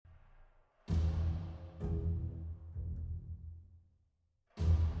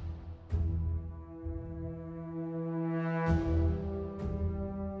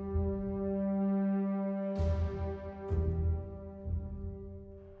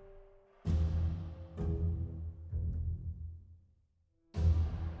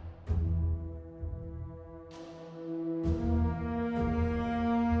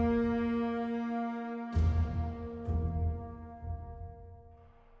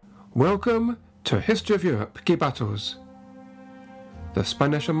Welcome to History of Europe Key Battles, the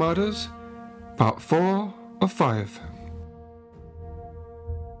Spanish Armadas, Part 4 of 5.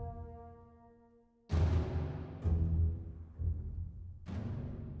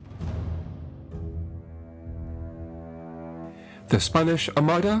 The Spanish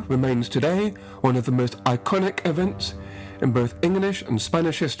Armada remains today one of the most iconic events in both English and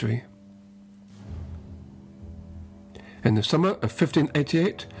Spanish history. In the summer of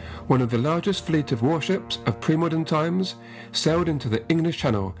 1588, one of the largest fleet of warships of pre-modern times sailed into the English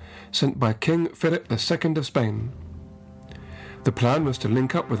Channel, sent by King Philip II of Spain. The plan was to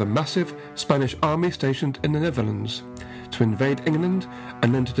link up with a massive Spanish army stationed in the Netherlands, to invade England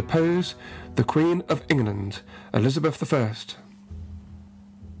and then to depose the Queen of England, Elizabeth I.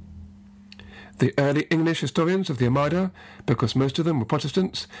 The early English historians of the Armada, because most of them were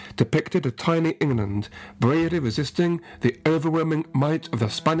Protestants, depicted a tiny England bravely resisting the overwhelming might of the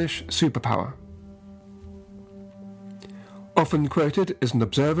Spanish superpower. Often quoted is an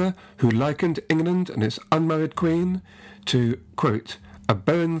observer who likened England and its unmarried queen to, quote, a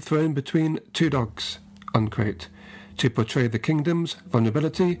bone thrown between two dogs, unquote, to portray the kingdom's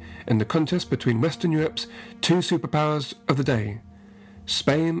vulnerability in the contest between Western Europe's two superpowers of the day,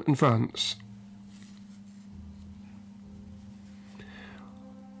 Spain and France.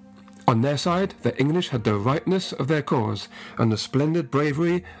 On their side, the English had the rightness of their cause and the splendid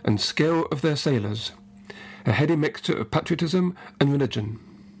bravery and skill of their sailors, a heady mixture of patriotism and religion.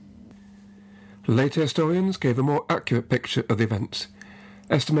 Later historians gave a more accurate picture of the events,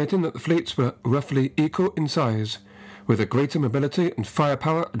 estimating that the fleets were roughly equal in size, with a greater mobility and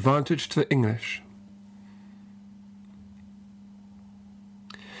firepower advantage to the English.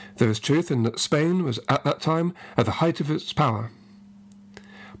 There is truth in that Spain was at that time at the height of its power.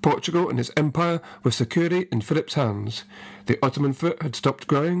 Portugal and its empire were securely in Philip's hands. The Ottoman threat had stopped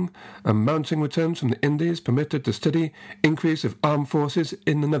growing, and mounting returns from the Indies permitted the steady increase of armed forces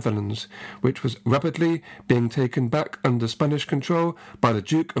in the Netherlands, which was rapidly being taken back under Spanish control by the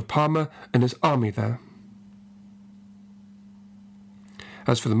Duke of Parma and his army there.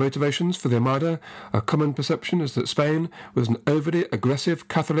 As for the motivations for the Armada, a common perception is that Spain was an overly aggressive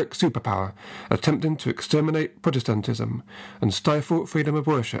Catholic superpower, attempting to exterminate Protestantism and stifle freedom of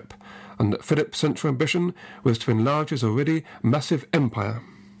worship, and that Philip's central ambition was to enlarge his already massive empire.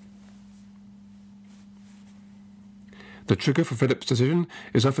 The trigger for Philip's decision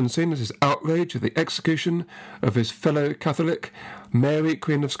is often seen as his outrage at the execution of his fellow Catholic, Mary,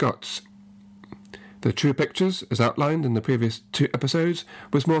 Queen of Scots. The true pictures, as outlined in the previous 2 episodes,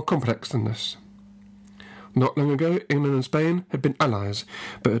 was more complex than this. Not long ago, England and Spain had been allies,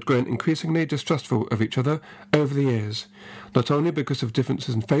 but had grown increasingly distrustful of each other over the years, not only because of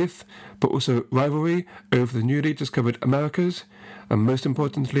differences in faith, but also rivalry over the newly discovered Americas, and most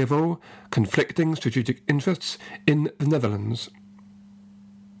importantly of all, conflicting strategic interests in the Netherlands.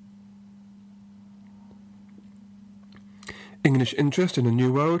 English interest in the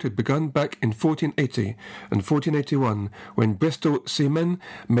New World had begun back in 1480 and 1481, when Bristol seamen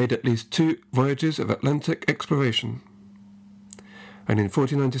made at least 2 voyages of Atlantic exploration. And in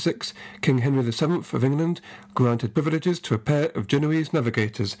 1496, King Henry VII of England granted privileges to a pair of Genoese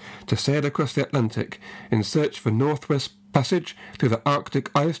navigators to sail across the Atlantic in search for northwest passage through the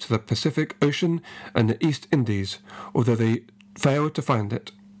Arctic ice to the Pacific Ocean and the East Indies, although they failed to find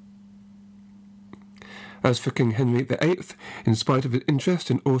it. As for King Henry VIII, in spite of his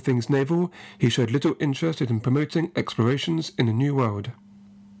interest in all things naval, he showed little interest in promoting explorations in the New World.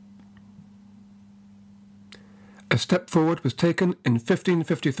 A step forward was taken in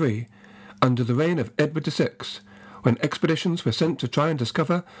 1553, under the reign of Edward VI, when expeditions were sent to try and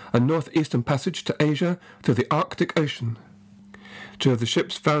discover a northeastern passage to Asia through the Arctic Ocean. 2 of the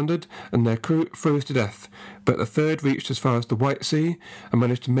ships foundered and their crew froze to death, but the third reached as far as the White Sea and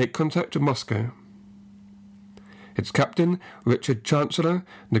managed to make contact with Moscow. Its captain, Richard Chancellor,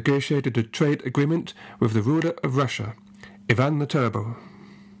 negotiated a trade agreement with the ruler of Russia, Ivan the Terrible.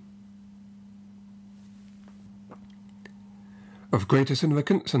 Of greater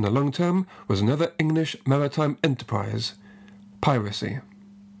significance in the long term was another English maritime enterprise, piracy.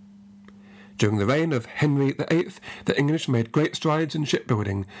 During the reign of Henry VIII, the English made great strides in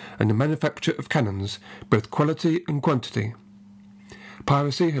shipbuilding and the manufacture of cannons, both quality and quantity.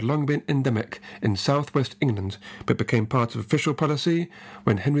 Piracy had long been endemic in southwest England, but became part of official policy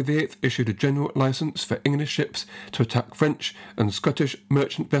when Henry VIII issued a general licence for English ships to attack French and Scottish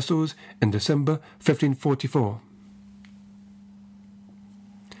merchant vessels in December 1544.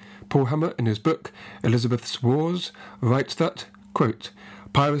 Paul Hammer, in his book Elizabeth's Wars, writes that, quote,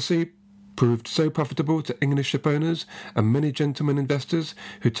 piracy proved so profitable to English ship owners and many gentlemen investors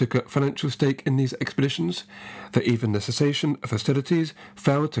who took a financial stake in these expeditions that even the cessation of hostilities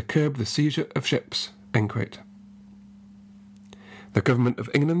failed to curb the seizure of ships." End quote. The government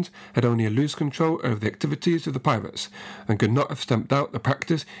of England had only a loose control over the activities of the pirates and could not have stamped out the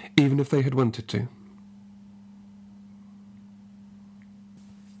practice even if they had wanted to.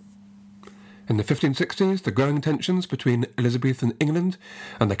 In the 1560s, the growing tensions between Elizabethan England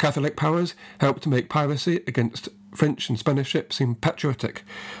and the Catholic powers helped to make piracy against French and Spanish ships seem patriotic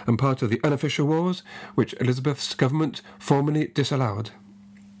and part of the unofficial wars which Elizabeth's government formally disallowed.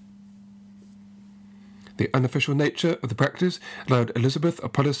 The unofficial nature of the practice allowed Elizabeth a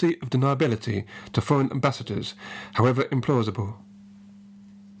policy of deniability to foreign ambassadors, however implausible.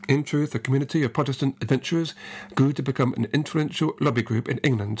 In truth, a community of Protestant adventurers grew to become an influential lobby group in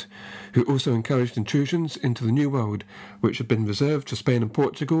England, who also encouraged intrusions into the New World, which had been reserved to Spain and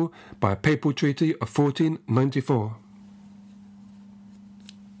Portugal by a papal treaty of 1494.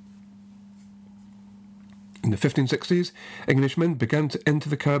 In the 1560s, Englishmen began to enter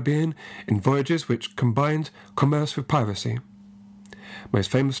the Caribbean in voyages which combined commerce with piracy.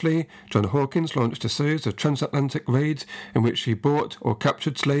 Most famously, John Hawkins launched a series of transatlantic raids in which he bought or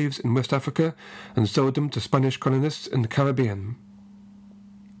captured slaves in West Africa and sold them to Spanish colonists in the Caribbean.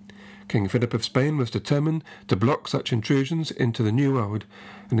 King Philip of Spain was determined to block such intrusions into the New World,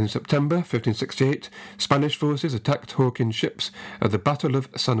 and in September 1568, Spanish forces attacked Hawkins' ships at the Battle of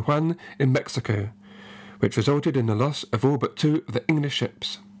San Juan in Mexico, which resulted in the loss of all but 2 of the English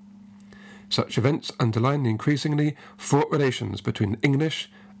ships. Such events underline the increasingly fraught relations between the English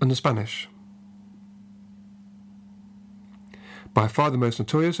and the Spanish. By far the most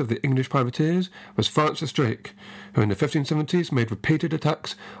notorious of the English privateers was Francis Drake, who in the 1570s made repeated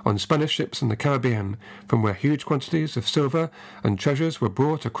attacks on Spanish ships in the Caribbean, from where huge quantities of silver and treasures were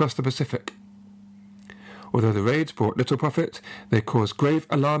brought across the Pacific. Although the raids brought little profit, they caused grave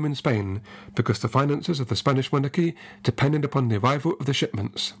alarm in Spain because the finances of the Spanish monarchy depended upon the arrival of the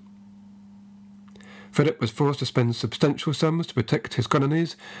shipments. Philip was forced to spend substantial sums to protect his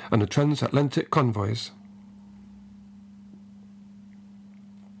colonies and the transatlantic convoys.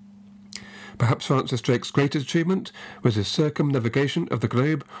 Perhaps Francis Drake's greatest achievement was his circumnavigation of the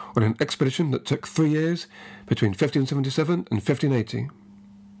globe on an expedition that took 3 years, between 1577 and 1580.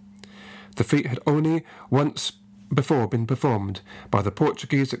 The feat had only once before been performed by the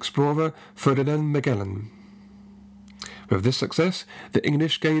Portuguese explorer Ferdinand Magellan. With this success, the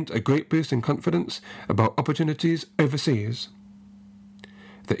English gained a great boost in confidence about opportunities overseas.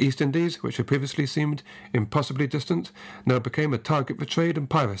 The East Indies, which had previously seemed impossibly distant, now became a target for trade and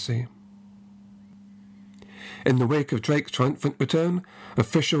piracy. In the wake of Drake's triumphant return,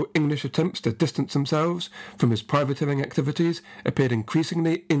 official English attempts to distance themselves from his privateering activities appeared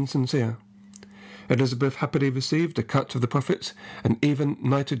increasingly insincere. Elizabeth happily received a cut of the profits and even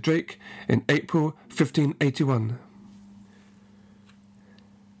knighted Drake in April 1581.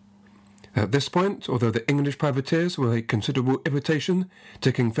 At this point, although the English privateers were a considerable irritation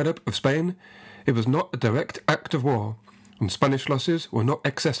to King Philip of Spain, it was not a direct act of war, and Spanish losses were not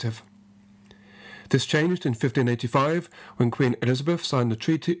excessive. This changed in 1585 when Queen Elizabeth signed the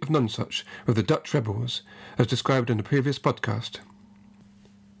Treaty of Nonsuch with the Dutch rebels, as described in the previous podcast.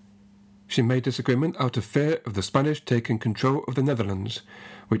 She made this agreement out of fear of the Spanish taking control of the Netherlands,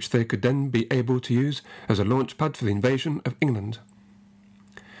 which they could then be able to use as a launchpad for the invasion of England.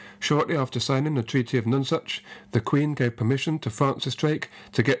 Shortly after signing the Treaty of Nonsuch, the Queen gave permission to Francis Drake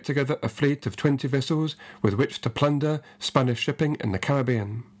to get together a fleet of 20 vessels with which to plunder Spanish shipping in the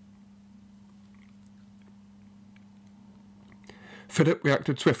Caribbean. Philip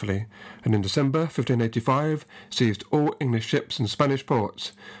reacted swiftly, and in December 1585 seized all English ships in Spanish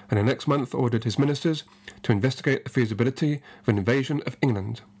ports, and the next month ordered his ministers to investigate the feasibility of an invasion of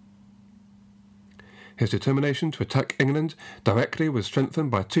England. His determination to attack England directly was strengthened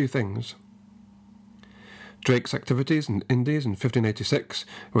by 2 things. Drake's activities in the Indies in 1586,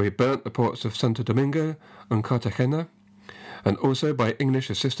 where he burnt the ports of Santo Domingo and Cartagena, and also by English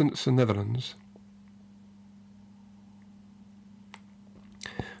assistance in the Netherlands.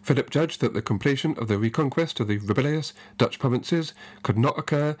 Philip judged that the completion of the reconquest of the rebellious Dutch provinces could not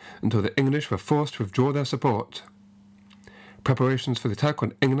occur until the English were forced to withdraw their support. Preparations for the attack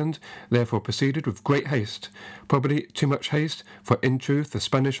on England therefore proceeded with great haste, probably too much haste, for in truth the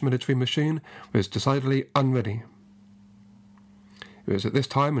Spanish military machine was decidedly unready. It was at this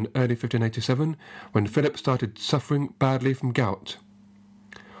time in early 1587 when Philip started suffering badly from gout.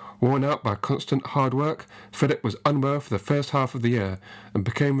 Worn out by constant hard work, Philip was unwell for the first half of the year and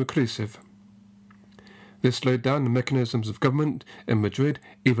became reclusive. This slowed down the mechanisms of government in Madrid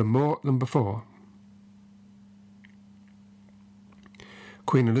even more than before.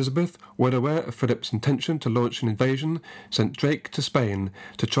 Queen Elizabeth, well aware of Philip's intention to launch an invasion, sent Drake to Spain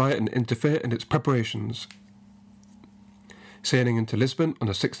to try and interfere in its preparations. Sailing into Lisbon on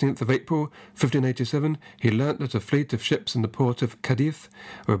the 16th of April, 1587, he learnt that a fleet of ships in the port of Cadiz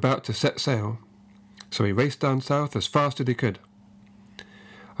were about to set sail, so he raced down south as fast as he could.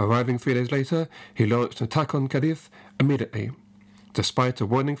 Arriving 3 days later, he launched an attack on Cadiz immediately, despite a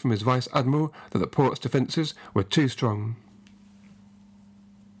warning from his vice-admiral that the port's defences were too strong.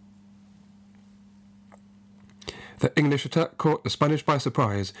 The English attack caught the Spanish by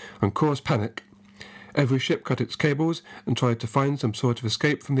surprise and caused panic. Every ship cut its cables and tried to find some sort of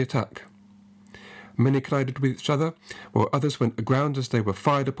escape from the attack. Many collided with each other, while others went aground as they were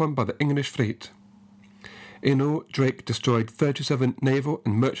fired upon by the English fleet. In all, Drake destroyed 37 naval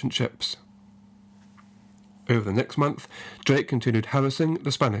and merchant ships. Over the next month, Drake continued harassing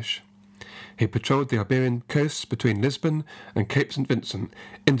the Spanish. He patrolled the Iberian coasts between Lisbon and Cape St. Vincent,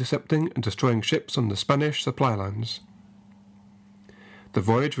 intercepting and destroying ships on the Spanish supply lines. The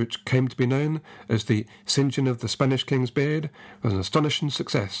voyage, which came to be known as the Singeing of the Spanish King's Beard, was an astonishing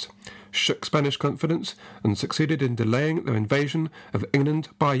success, shook Spanish confidence, and succeeded in delaying their invasion of England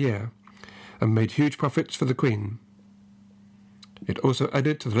by a year, and made huge profits for the Queen. It also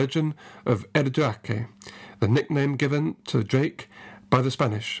added to the legend of El Drake, the nickname given to Drake by the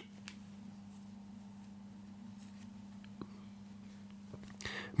Spanish.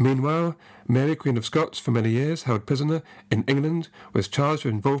 Meanwhile, Mary, Queen of Scots, for many years held prisoner in England, was charged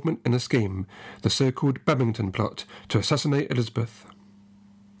with involvement in a scheme, the so-called Babington plot, to assassinate Elizabeth.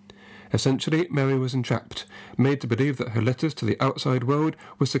 Essentially, Mary was entrapped, made to believe that her letters to the outside world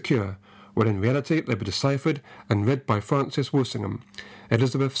were secure, when in reality they were deciphered and read by Francis Walsingham,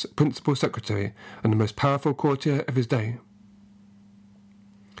 Elizabeth's principal secretary and the most powerful courtier of his day.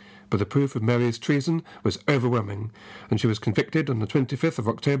 But the proof of Mary's treason was overwhelming, and she was convicted on the 25th of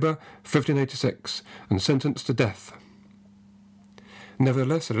October, 1586, and sentenced to death.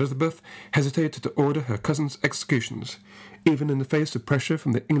 Nevertheless, Elizabeth hesitated to order her cousin's executions, even in the face of pressure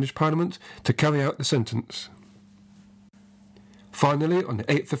from the English Parliament to carry out the sentence. Finally, on the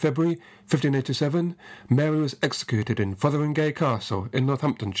 8th of February, 1587, Mary was executed in Fotheringay Castle in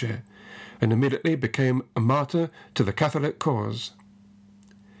Northamptonshire, and immediately became a martyr to the Catholic cause.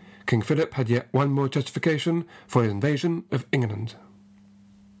 King Philip had yet one more justification for his invasion of England.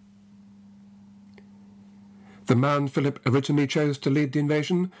 The man Philip originally chose to lead the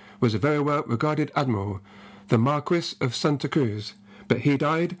invasion was a very well-regarded admiral, the Marquis of Santa Cruz, but he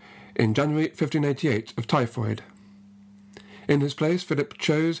died in January 1588 of typhoid. In his place, Philip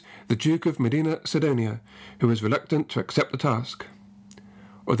chose the Duke of Medina Sidonia, who was reluctant to accept the task.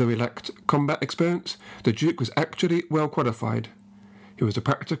 Although he lacked combat experience, the Duke was actually well qualified. He was a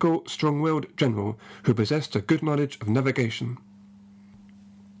practical, strong-willed general who possessed a good knowledge of navigation.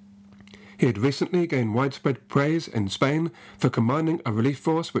 He had recently gained widespread praise in Spain for commanding a relief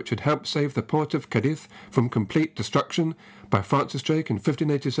force which had helped save the port of Cadiz from complete destruction by Francis Drake in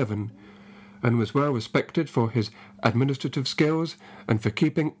 1587, and was well respected for his administrative skills and for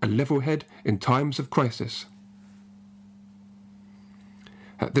keeping a level head in times of crisis.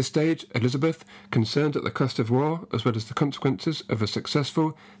 At this stage, Elizabeth, concerned at the cost of war as well as the consequences of a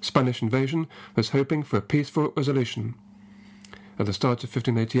successful Spanish invasion, was hoping for a peaceful resolution. At the start of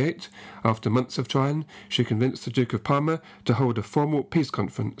 1588, after months of trying, she convinced the Duke of Parma to hold a formal peace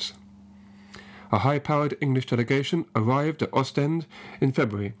conference. A high-powered English delegation arrived at Ostend in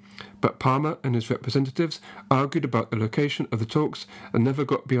February, but Parma and his representatives argued about the location of the talks and never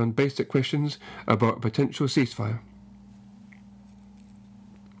got beyond basic questions about a potential ceasefire.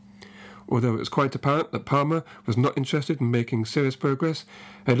 Although it was quite apparent that Parma was not interested in making serious progress,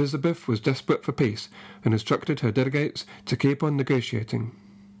 Elizabeth was desperate for peace and instructed her delegates to keep on negotiating.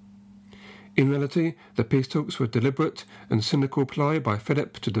 In reality, the peace talks were a deliberate and cynical ploy by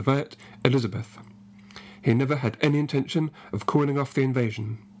Philip to divert Elizabeth. He never had any intention of calling off the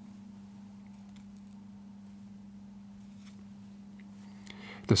invasion.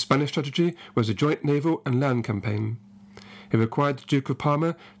 The Spanish strategy was a joint naval and land campaign. It required the Duke of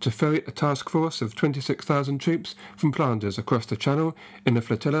Parma to ferry a task force of 26,000 troops from Flanders across the Channel in a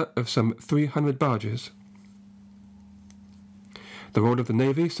flotilla of some 300 barges. The role of the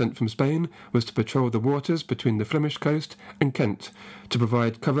navy sent from Spain was to patrol the waters between the Flemish coast and Kent to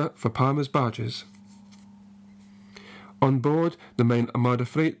provide cover for Parma's barges. On board the main Armada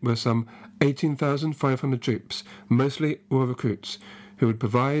fleet were some 18,500 troops, mostly raw recruits, who would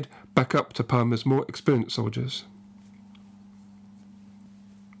provide backup to Parma's more experienced soldiers.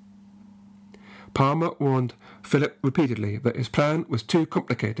 Palmer warned Philip repeatedly that his plan was too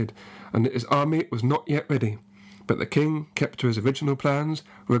complicated and that his army was not yet ready, but the king kept to his original plans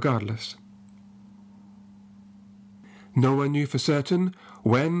regardless. No one knew for certain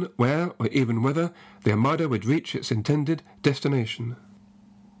when, where, or even whether the Armada would reach its intended destination.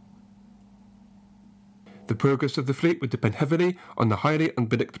 The progress of the fleet would depend heavily on the highly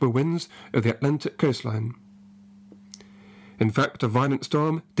unpredictable winds of the Atlantic coastline. In fact, a violent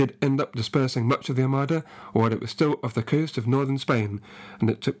storm did end up dispersing much of the Armada while it was still off the coast of northern Spain, and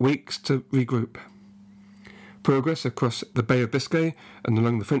it took weeks to regroup. Progress across the Bay of Biscay and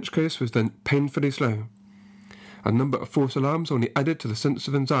along the French coast was then painfully slow. A number of false alarms only added to the sense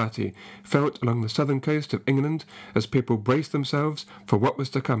of anxiety felt along the southern coast of England as people braced themselves for what was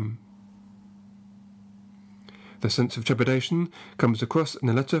to come. The sense of trepidation comes across in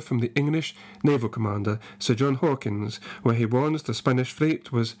a letter from the English naval commander Sir John Hawkins, where he warns the Spanish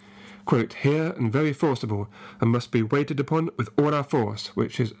fleet was, quote, here and very forcible, and must be waited upon with all our force,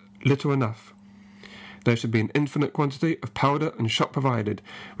 which is little enough. There should be an infinite quantity of powder and shot provided,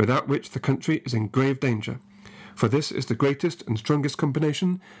 without which the country is in grave danger. For this is the greatest and strongest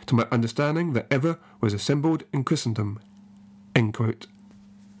combination, to my understanding, that ever was assembled in Christendom. End quote.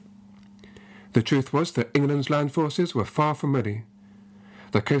 The truth was that England's land forces were far from ready.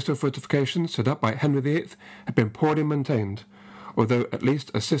 The coastal fortifications set up by Henry VIII had been poorly maintained, although at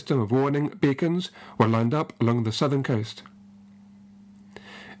least a system of warning beacons were lined up along the southern coast.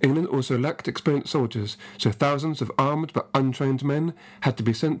 England also lacked experienced soldiers, so thousands of armed but untrained men had to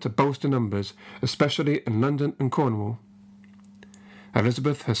be sent to bolster numbers, especially in London and Cornwall.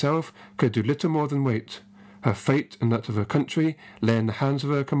 Elizabeth herself could do little more than wait. Her fate and that of her country lay in the hands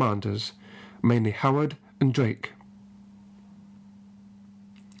of her commanders, mainly Howard and Drake.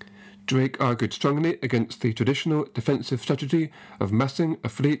 Drake argued strongly against the traditional defensive strategy of massing a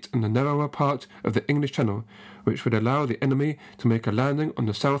fleet in the narrower part of the English Channel, which would allow the enemy to make a landing on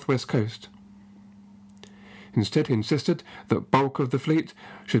the southwest coast. Instead, he insisted that the bulk of the fleet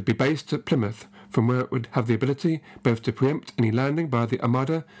should be based at Plymouth, from where it would have the ability both to preempt any landing by the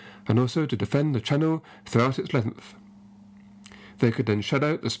Armada and also to defend the Channel throughout its length. They could then shut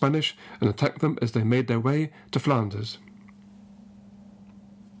out the Spanish and attack them as they made their way to Flanders.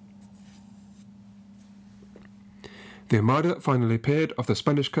 The Armada finally appeared off the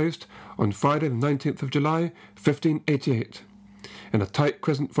Spanish coast on Friday the 19th of July, 1588, in a tight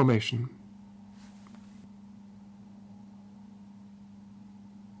crescent formation.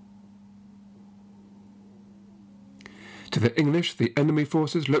 To the English, the enemy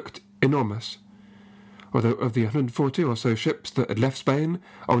forces looked enormous. Although of the 140 or so ships that had left Spain,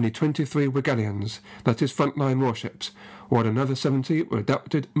 only 23 were galleons, that is frontline warships, while another 70 were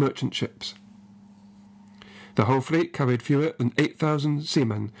adapted merchant ships. The whole fleet carried fewer than 8,000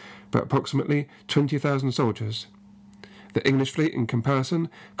 seamen, but approximately 20,000 soldiers. The English fleet, in comparison,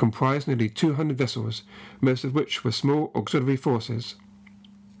 comprised nearly 200 vessels, most of which were small auxiliary forces.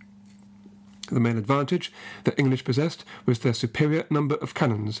 The main advantage the English possessed was their superior number of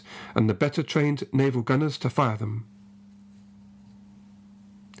cannons and the better trained naval gunners to fire them.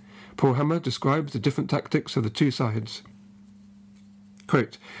 Paul Hammer describes the different tactics of the two sides.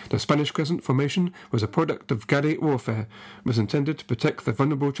 Quote, the Spanish crescent formation was a product of galley warfare and was intended to protect the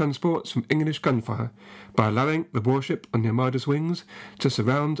vulnerable transports from English gunfire by allowing the warship on the Armada's wings to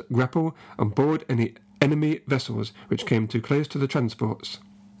surround, grapple and board any enemy vessels which came too close to the transports.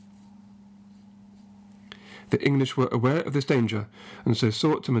 The English were aware of this danger, and so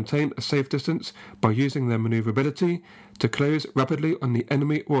sought to maintain a safe distance by using their manoeuvrability to close rapidly on the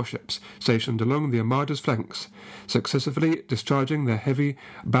enemy warships stationed along the Armada's flanks, successively discharging their heavy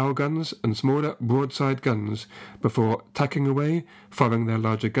bow guns and smaller broadside guns, before tacking away, firing their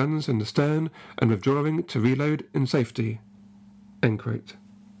larger guns in the stern, and withdrawing to reload in safety. End quote.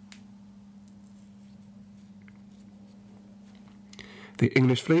 The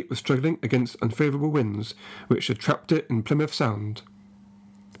English fleet was struggling against unfavourable winds, which had trapped it in Plymouth Sound.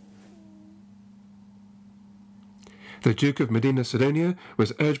 The Duke of Medina Sidonia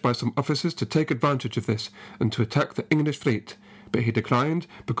was urged by some officers to take advantage of this and to attack the English fleet, but he declined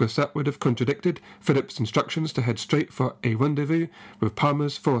because that would have contradicted Philip's instructions to head straight for a rendezvous with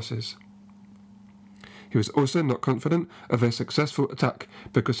Palmer's forces. He was also not confident of a successful attack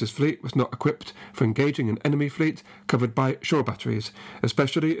because his fleet was not equipped for engaging an enemy fleet covered by shore batteries,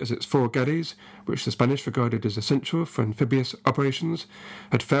 especially as its 4 galleys, which the Spanish regarded as essential for amphibious operations,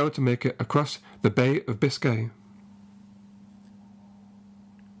 had failed to make it across the Bay of Biscay.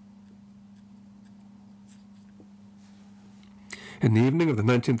 In the evening of the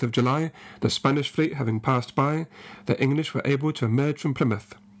 19th of July, the Spanish fleet having passed by, the English were able to emerge from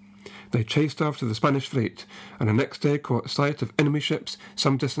Plymouth. they chased after the Spanish fleet, and the next day caught sight of enemy ships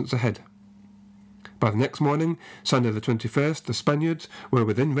some distance ahead. By the next morning, Sunday the 21st, the Spaniards were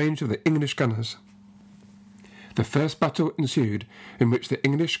within range of the English gunners. The first battle ensued, in which the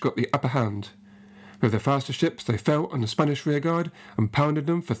English got the upper hand. With their faster ships, they fell on the Spanish rearguard and pounded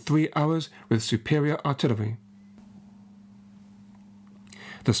them for 3 hours with superior artillery.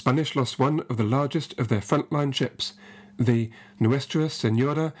 The Spanish lost one of the largest of their front-line ships, the Nuestra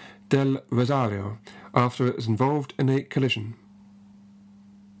Señora del Rosario, after it was involved in a collision.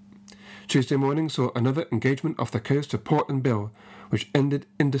 Tuesday morning saw another engagement off the coast of Portland Bill, which ended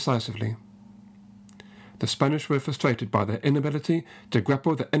indecisively. The Spanish were frustrated by their inability to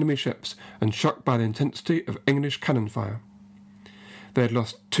grapple the enemy ships and shocked by the intensity of English cannon fire. They had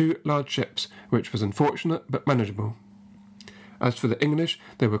lost 2 large ships, which was unfortunate but manageable. As for the English,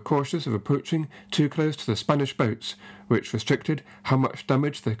 they were cautious of approaching too close to the Spanish boats, which restricted how much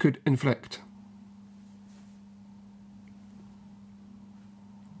damage they could inflict.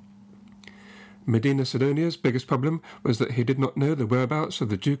 Medina Sidonia's biggest problem was that he did not know the whereabouts of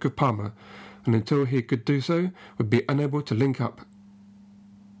the Duke of Parma, and until he could do so, would be unable to link up.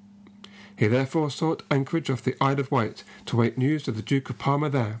 He therefore sought anchorage off the Isle of Wight to wait news of the Duke of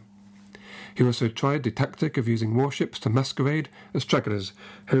Parma there. He also tried the tactic of using warships to masquerade as stragglers,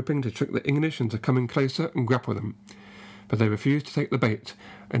 hoping to trick the English into coming closer and grapple them. But they refused to take the bait,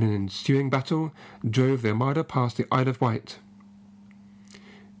 and in an ensuing battle drove the Armada past the Isle of Wight.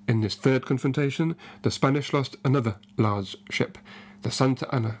 In this third confrontation, the Spanish lost another large ship, the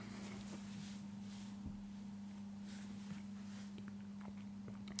Santa Ana.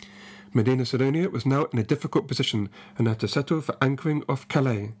 Medina Sidonia was now in a difficult position and had to settle for anchoring off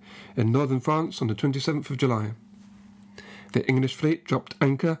Calais, in northern France on the 27th of July. The English fleet dropped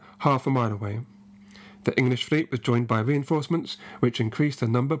anchor half a mile away. The English fleet was joined by reinforcements, which increased their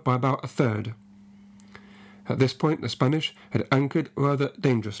number by about a third. At this point, the Spanish had anchored rather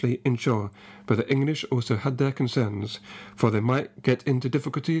dangerously inshore, but the English also had their concerns, for they might get into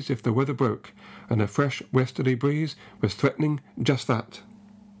difficulties if the weather broke, and a fresh westerly breeze was threatening just that.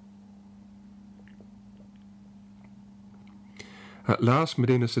 At last,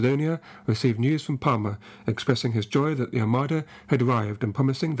 Medina Sidonia received news from Parma, expressing his joy that the Armada had arrived and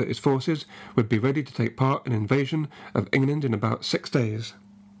promising that his forces would be ready to take part in an invasion of England in about 6 days.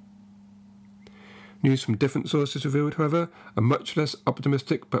 News from different sources revealed, however, a much less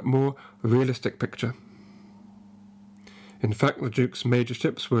optimistic but more realistic picture. In fact, the Duke's major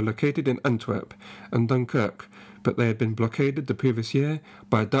ships were located in Antwerp and Dunkirk, but they had been blockaded the previous year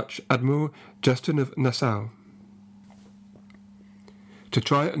by Dutch Admiral Justin of Nassau. To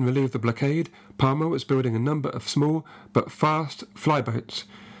try and relieve the blockade, Parma was building a number of small but fast flyboats,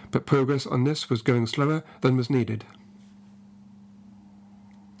 but progress on this was going slower than was needed.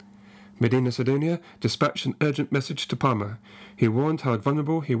 Medina Sidonia dispatched an urgent message to Parma. He warned how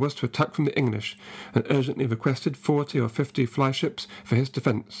vulnerable he was to attack from the English, and urgently requested 40 or 50 flyships for his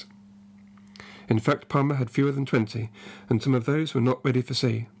defence. In fact, Parma had fewer than 20, and some of those were not ready for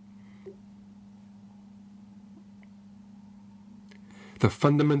sea. The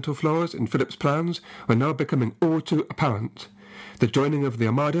fundamental flaws in Philip's plans were now becoming all too apparent. The joining of the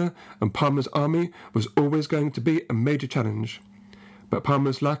Armada and Parma's army was always going to be a major challenge. But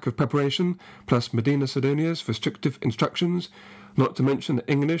Parma's lack of preparation, plus Medina Sidonia's restrictive instructions, not to mention the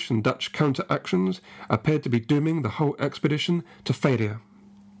English and Dutch counter-actions, appeared to be dooming the whole expedition to failure.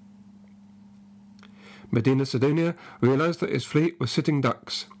 Medina Sidonia realised that his fleet was sitting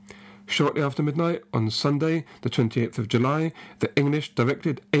ducks. Shortly after midnight, on Sunday, the 28th of July, the English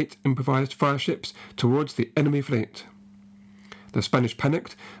directed 8 improvised fireships towards the enemy fleet. The Spanish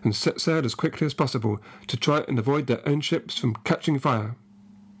panicked and set sail as quickly as possible to try and avoid their own ships from catching fire.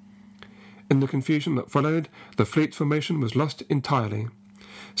 In the confusion that followed, the fleet formation was lost entirely.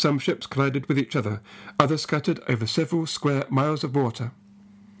 Some ships collided with each other, others scattered over several square miles of water.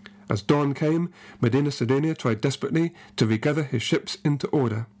 As dawn came, Medina Sidonia tried desperately to regather his ships into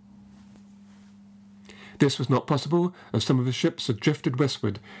order. This was not possible, as some of his ships had drifted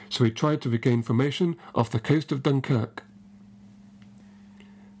westward, so he tried to regain formation off the coast of Dunkirk.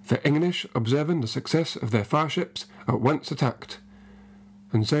 The English, observing the success of their fireships, at once attacked,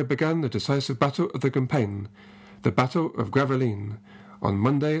 and so began the decisive battle of the campaign, the Battle of Gravelines, on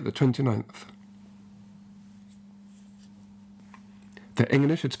Monday the 29th. The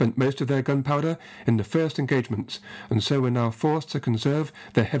English had spent most of their gunpowder in the first engagements, and so were now forced to conserve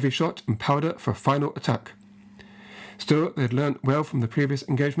their heavy shot and powder for a final attack. Still, they had learnt well from the previous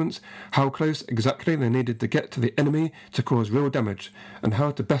engagements how close exactly they needed to get to the enemy to cause real damage, and how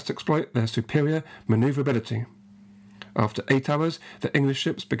to best exploit their superior manoeuvrability. After 8 hours, the English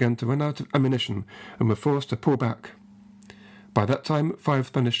ships began to run out of ammunition and were forced to pull back. By that time, 5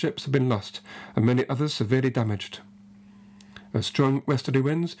 Spanish ships had been lost and many others severely damaged. As strong westerly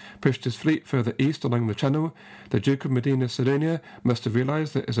winds pushed his fleet further east along the Channel, the Duke of Medina Sidonia must have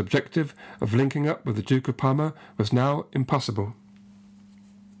realised that his objective of linking up with the Duke of Parma was now impossible.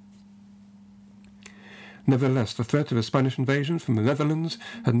 Nevertheless, the threat of a Spanish invasion from the Netherlands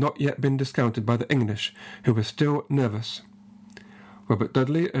had not yet been discounted by the English, who were still nervous. Robert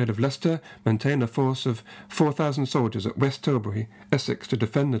Dudley, Earl of Leicester, maintained a force of 4,000 soldiers at West Tilbury, Essex, to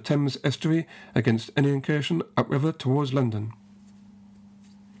defend the Thames estuary against any incursion upriver towards London.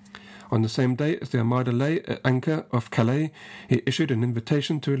 On the same day as the Armada lay at anchor off Calais, he issued an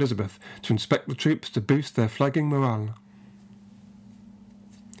invitation to Elizabeth to inspect the troops to boost their flagging morale.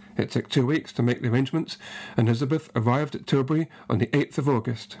 It took 2 weeks to make the arrangements, and Elizabeth arrived at Tilbury on the 8th of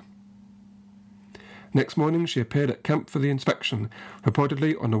August. Next morning she appeared at camp for the inspection,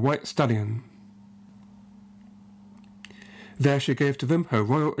 reportedly on a white stallion. There she gave to them her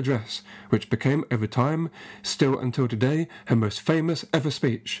royal address, which became, over time, still until today, her most famous ever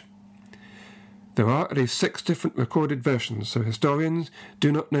speech. There are at least 6 different recorded versions, so historians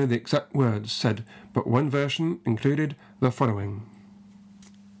do not know the exact words said, but one version included the following.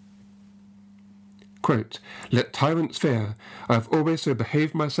 Quote, "Let tyrants fear, I have always so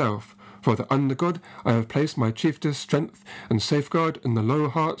behaved myself, for that under God I have placed my chiefest strength and safeguard in the low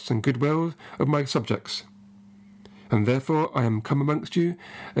hearts and goodwill of my subjects. And therefore I am come amongst you,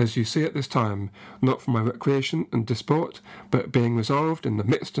 as you see at this time, not for my recreation and disport, but being resolved in the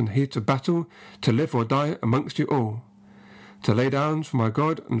midst and heat of battle, to live or die amongst you all, to lay down for my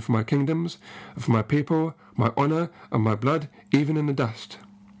God and for my kingdoms, and for my people, my honour and my blood, even in the dust.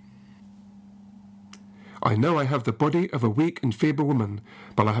 I know I have the body of a weak and feeble woman,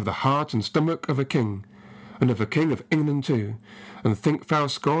 but I have the heart and stomach of a king, and of a king of England too, and think foul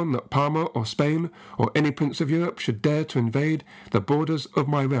scorn that Parma or Spain or any prince of Europe should dare to invade the borders of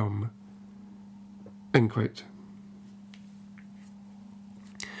my realm." End quote.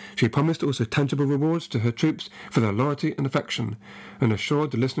 She promised also tangible rewards to her troops for their loyalty and affection, and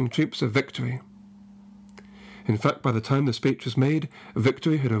assured the listening troops of victory. In fact, by the time the speech was made,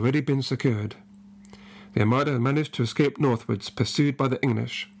 victory had already been secured. The Armada had managed to escape northwards, pursued by the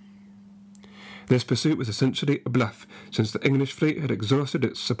English. This pursuit was essentially a bluff, since the English fleet had exhausted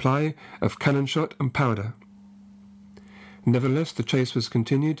its supply of cannon shot and powder. Nevertheless, the chase was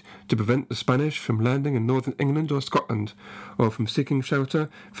continued to prevent the Spanish from landing in northern England or Scotland, or from seeking shelter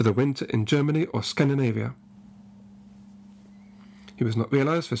for the winter in Germany or Scandinavia. It was not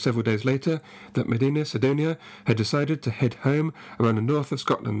realised for several days later that Medina Sidonia had decided to head home around the north of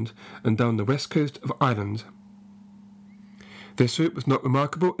Scotland and down the west coast of Ireland. This route was not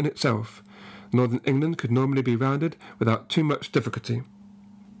remarkable in itself. Northern England could normally be rounded without too much difficulty.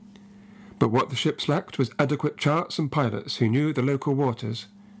 But what the ships lacked was adequate charts and pilots who knew the local waters.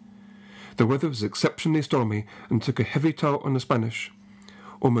 The weather was exceptionally stormy and took a heavy toll on the Spanish.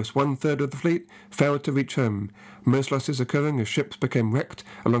 Almost 1/3 of the fleet failed to reach home, most losses occurring as ships became wrecked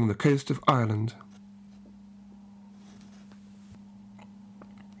along the coast of Ireland.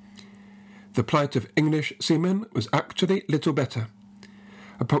 The plight of English seamen was actually little better.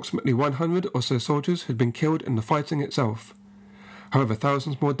 Approximately 100 or so soldiers had been killed in the fighting itself. However,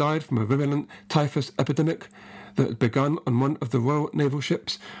 thousands more died from a virulent typhus epidemic that had begun on one of the Royal Naval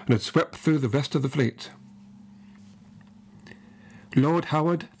ships and had swept through the rest of the fleet. Lord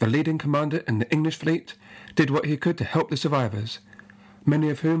Howard, the leading commander in the English fleet, did what he could to help the survivors, many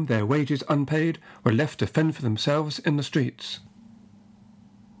of whom, their wages unpaid, were left to fend for themselves in the streets.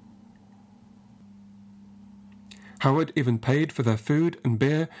 Howard even paid for their food and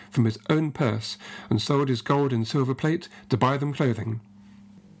beer from his own purse and sold his gold and silver plate to buy them clothing.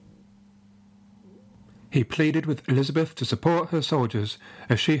 He pleaded with Elizabeth to support her soldiers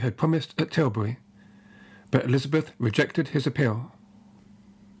as she had promised at Tilbury, but Elizabeth rejected his appeal.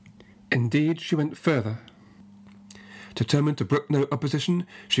 Indeed, she went further. Determined to brook no opposition,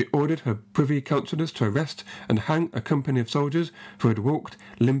 she ordered her privy councillors to arrest and hang a company of soldiers who had walked,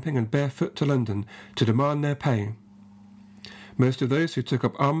 limping and barefoot, to London to demand their pay. Most of those who took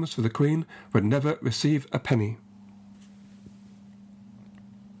up arms for the Queen would never receive a penny.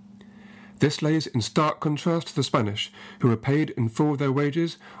 This lays in stark contrast to the Spanish, who were paid in full their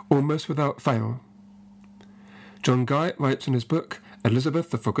wages almost without fail. John Guy writes in his book, Elizabeth,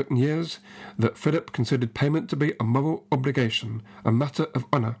 the Forgotten Years, that Philip considered payment to be a moral obligation, a matter of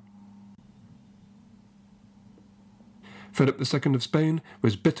honour. Philip II of Spain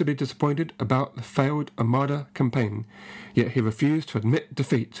was bitterly disappointed about the failed Armada campaign, yet he refused to admit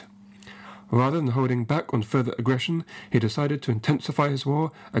defeat. Rather than holding back on further aggression, he decided to intensify his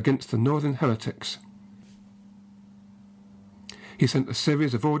war against the northern heretics. He sent a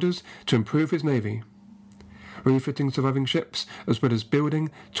series of orders to improve his navy, refitting surviving ships as well as building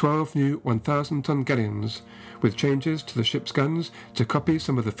 12 new 1,000-ton galleons, with changes to the ship's guns to copy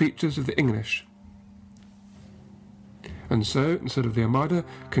some of the features of the English. And so, instead of the Armada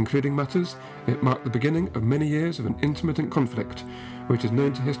concluding matters, it marked the beginning of many years of an intermittent conflict, which is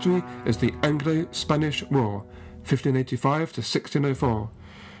known to history as the Anglo-Spanish War, 1585 to 1604,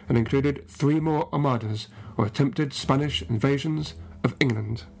 and included 3 more armadas, or attempted Spanish invasions of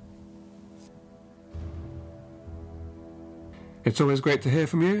England. It's always great to hear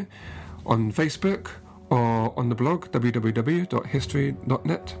from you on Facebook or on the blog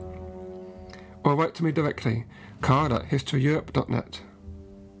www.history.net, or write to me directly, carl@historyeurope.net.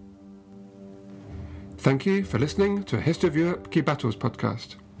 Thank you for listening to a History of Europe Key Battles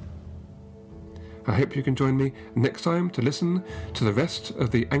podcast. I hope you can join me next time to listen to the rest of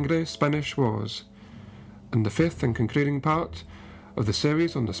the Anglo-Spanish Wars and the 5th and concluding part of the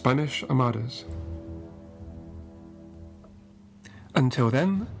series on the Spanish Armadas. Until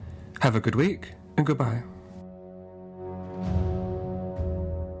then, have a good week and goodbye.